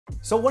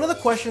So one of the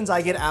questions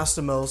I get asked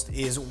the most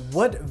is,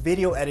 what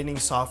video editing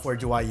software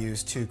do I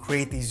use to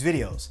create these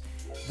videos?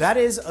 That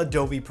is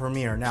Adobe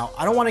Premiere. Now,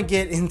 I don't want to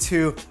get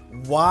into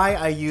why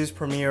I use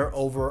Premiere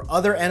over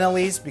other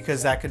NLEs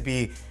because that could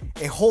be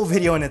a whole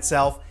video in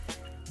itself.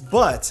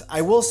 But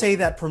I will say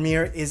that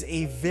Premiere is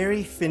a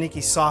very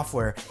finicky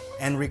software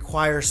and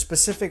requires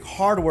specific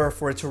hardware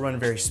for it to run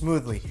very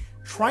smoothly.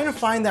 Trying to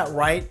find that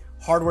right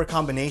hardware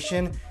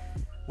combination,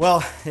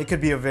 well, it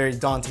could be a very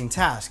daunting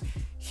task.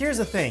 Here's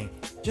the thing,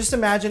 just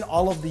imagine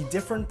all of the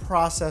different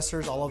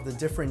processors, all of the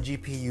different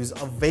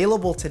GPUs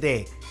available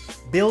today,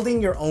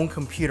 building your own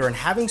computer and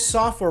having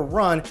software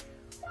run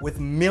with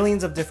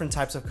millions of different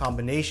types of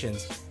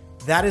combinations.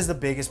 That is the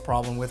biggest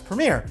problem with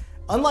Premiere.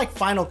 Unlike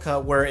Final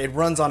Cut, where it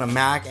runs on a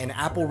Mac and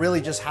Apple really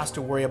just has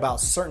to worry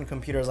about certain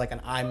computers like an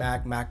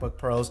iMac, MacBook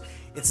Pros,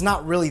 it's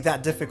not really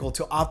that difficult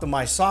to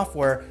optimize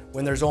software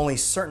when there's only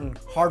certain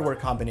hardware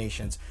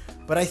combinations.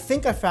 But I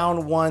think I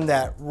found one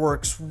that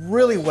works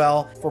really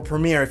well for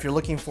Premiere if you're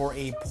looking for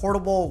a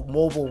portable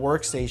mobile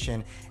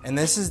workstation. And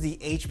this is the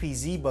HP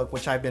ZBook,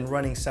 which I've been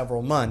running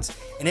several months,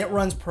 and it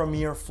runs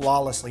Premiere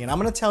flawlessly. And I'm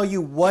gonna tell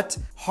you what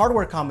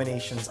hardware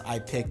combinations I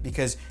picked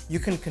because you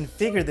can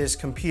configure this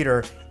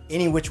computer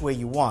any which way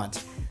you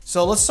want.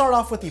 So let's start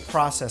off with the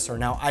processor.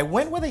 Now, I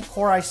went with a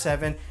Core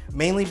i7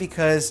 mainly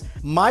because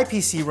my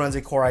PC runs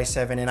a Core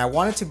i7 and I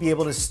wanted to be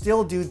able to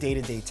still do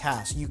day-to-day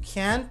tasks. You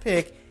can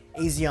pick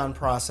a Xeon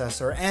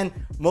processor, and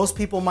most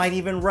people might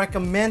even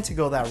recommend to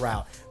go that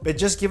route. But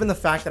just given the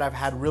fact that I've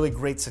had really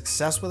great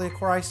success with a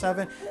Core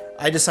i7,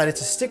 I decided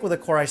to stick with a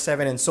Core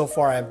i7, and so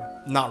far I've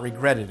not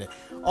regretted it.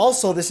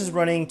 Also, this is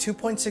running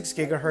 2.6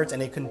 gigahertz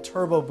and it can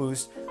turbo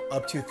boost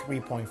up to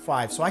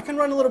 3.5. So I can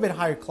run a little bit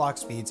higher clock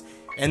speeds,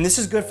 and this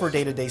is good for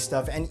day-to-day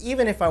stuff, and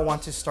even if I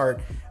want to start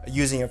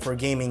using it for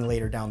gaming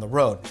later down the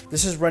road.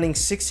 This is running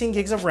 16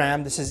 gigs of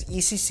RAM. This is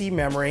ECC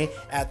memory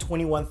at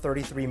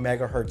 2133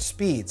 megahertz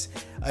speeds.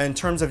 In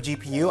terms of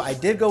GPU, I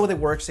did go with a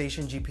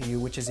Workstation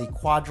GPU, which is a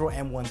Quadro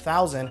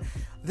M1000.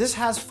 This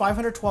has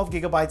 512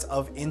 gigabytes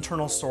of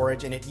internal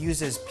storage and it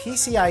uses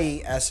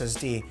PCIe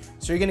SSD,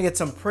 so you're gonna get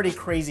some pretty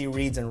crazy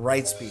reads and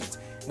write speeds.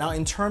 Now,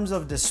 in terms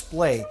of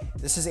display,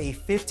 this is a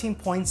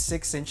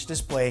 15.6-inch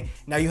display.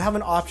 Now, you have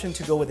an option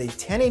to go with a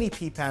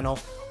 1080p panel,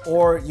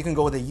 or you can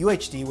go with a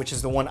UHD, which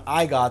is the one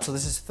I got. So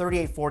this is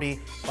 3840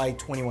 by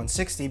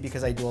 2160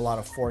 because I do a lot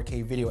of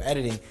 4K video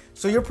editing.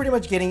 So you're pretty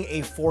much getting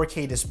a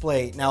 4K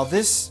display. Now,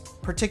 this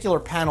particular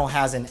panel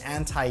has an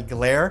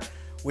anti-glare,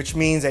 which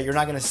means that you're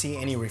not gonna see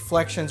any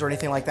reflections or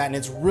anything like that, and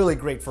it's really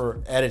great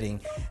for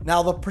editing.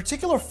 Now, the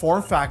particular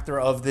form factor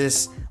of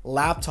this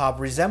laptop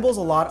resembles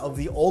a lot of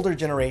the older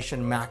generation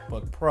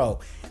MacBook Pro.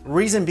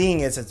 Reason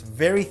being is it's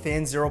very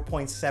thin,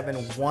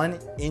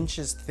 0.71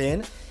 inches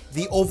thin.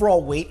 The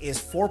overall weight is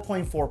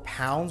 4.4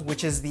 pounds,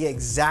 which is the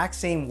exact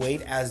same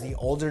weight as the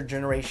older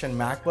generation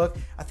MacBook.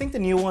 I think the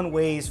new one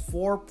weighs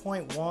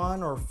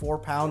 4.1 or 4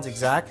 pounds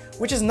exact,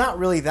 which is not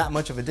really that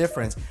much of a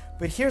difference.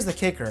 But here's the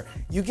kicker.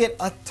 You get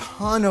a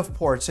ton of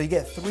ports. So you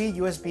get 3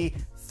 USB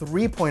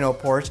 3.0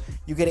 ports,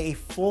 you get a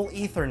full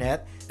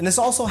Ethernet, and this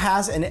also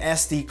has an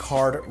SD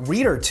card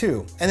reader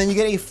too. And then you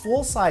get a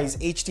full-size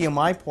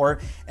HDMI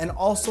port and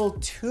also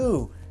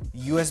 2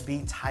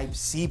 USB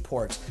Type-C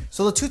ports.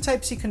 So the 2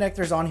 Type-C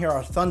connectors on here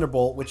are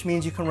Thunderbolt, which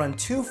means you can run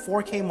 2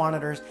 4K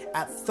monitors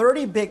at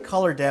 30-bit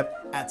color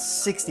depth at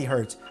 60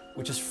 Hz,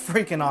 which is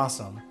freaking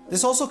awesome.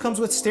 This also comes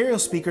with stereo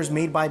speakers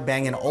made by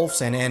Bang &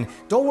 Olufsen, and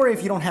don't worry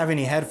if you don't have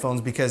any headphones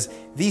because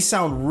these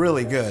sound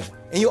really good.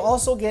 And you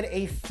also get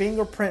a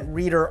fingerprint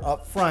reader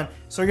up front,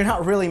 so you're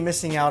not really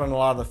missing out on a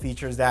lot of the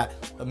features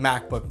that the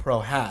MacBook Pro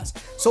has.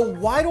 So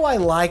why do I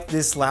like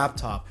this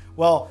laptop?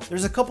 Well,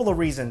 there's a couple of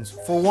reasons.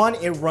 For one,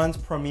 it runs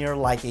Premiere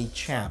like a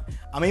champ.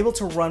 I'm able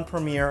to run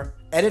Premiere,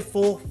 edit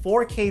full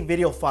 4K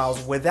video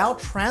files without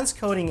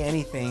transcoding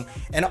anything,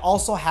 and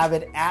also have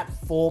it at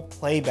full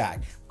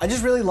playback. I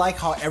just really like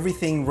how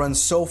everything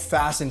runs so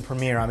fast in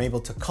Premiere. I'm able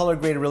to color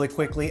grade really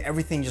quickly.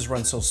 Everything just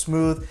runs so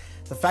smooth.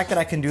 The fact that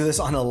I can do this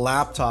on a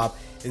laptop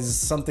is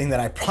something that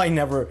I probably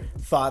never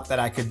thought that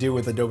I could do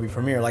with Adobe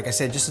Premiere. Like I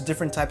said, just the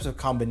different types of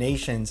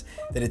combinations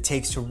that it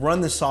takes to run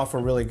the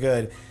software really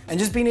good. And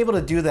just being able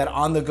to do that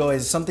on the go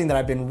is something that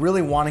I've been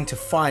really wanting to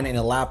find in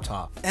a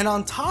laptop. And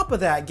on top of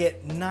that,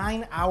 get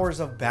 9 hours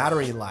of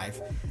battery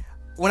life.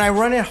 When I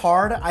run it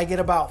hard, I get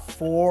about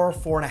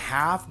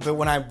 4.5, but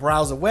when I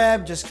browse the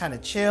web, just kind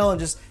of chill and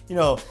just,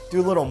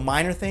 do little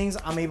minor things,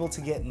 I'm able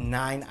to get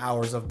 9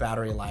 hours of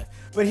battery life.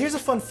 But here's a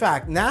fun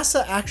fact.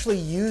 NASA actually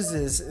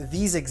uses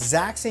these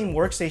exact same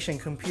workstation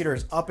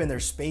computers up in their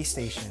space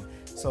station.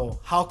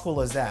 So how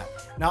cool is that?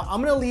 Now, I'm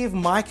gonna leave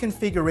my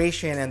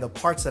configuration and the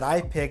parts that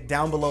I picked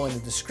down below in the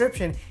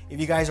description if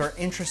you guys are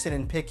interested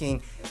in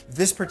picking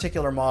this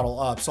particular model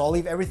up. So I'll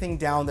leave everything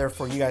down there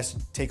for you guys to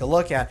take a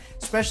look at,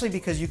 especially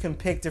because you can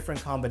pick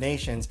different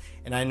combinations.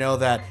 And I know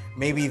that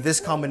maybe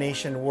this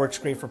combination works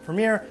great for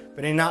Premiere,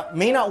 but it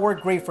may not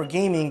work great for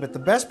gaming. But the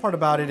best part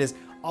about it is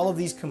all of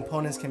these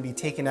components can be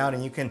taken out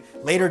and you can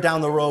later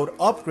down the road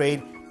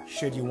upgrade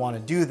should you want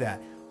to do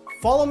that.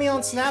 Follow me on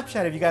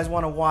Snapchat if you guys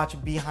want to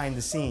watch behind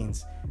the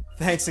scenes.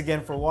 Thanks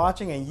again for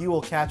watching, and you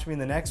will catch me in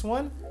the next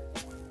one.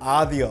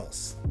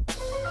 Adios.